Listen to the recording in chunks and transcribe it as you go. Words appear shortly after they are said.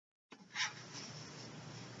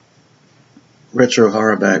Retro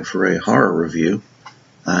horror back for a horror review.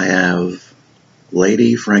 I have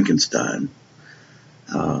Lady Frankenstein.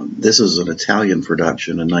 This is an Italian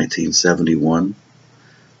production in 1971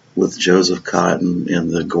 with Joseph Cotten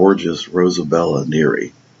and the gorgeous Rosabella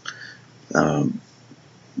Neri.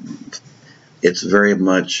 It's very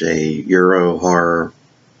much a Euro horror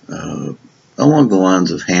along the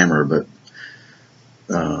lines of Hammer, but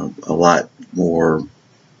a lot more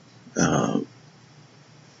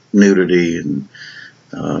nudity, and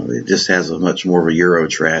it just has a much more of a Euro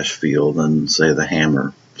trash feel than, say, the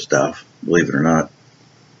Hammer stuff, believe it or not.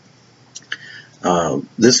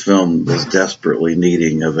 This film was desperately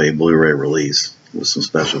needing of a Blu-ray release with some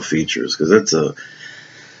special features, because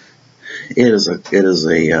it is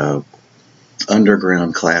a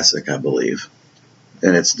underground classic, I believe,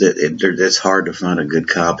 and it's hard to find a good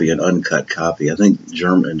copy, an uncut copy. I think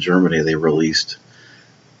in Germany they released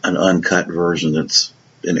an uncut version that's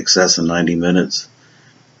in excess of 90 minutes.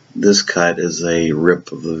 This cut is a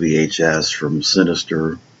rip of the VHS from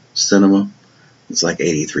Sinister Cinema. It's like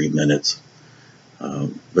 83 minutes.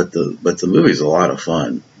 But the movie's a lot of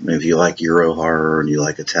fun. I mean, if you like Euro horror and you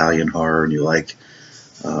like Italian horror and you like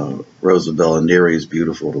Rosabella Neri is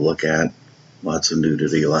beautiful to look at. Lots of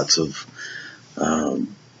nudity, lots of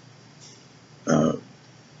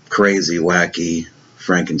crazy, wacky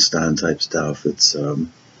Frankenstein type stuff.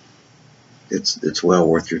 It's well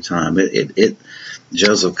worth your time.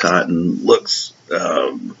 Joseph Cotten looks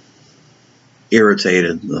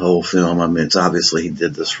irritated the whole film. I mean, it's obviously he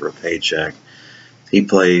did this for a paycheck. He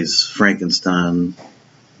plays Frankenstein,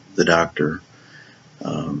 the doctor,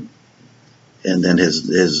 and then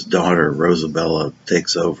his daughter Rosabella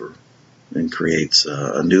takes over and creates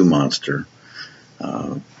a new monster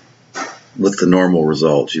with the normal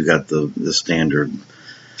results. You got the standard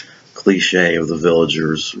cliche of the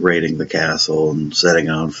villagers raiding the castle and setting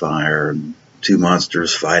it on fire, and two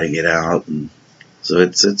monsters fighting it out, and so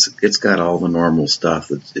it's got all the normal stuff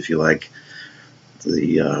that, if you like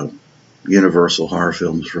the Universal horror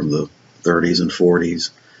films from the 30s and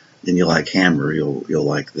 40s, and you like Hammer, you'll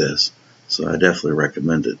like this. So I definitely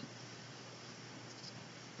recommend it.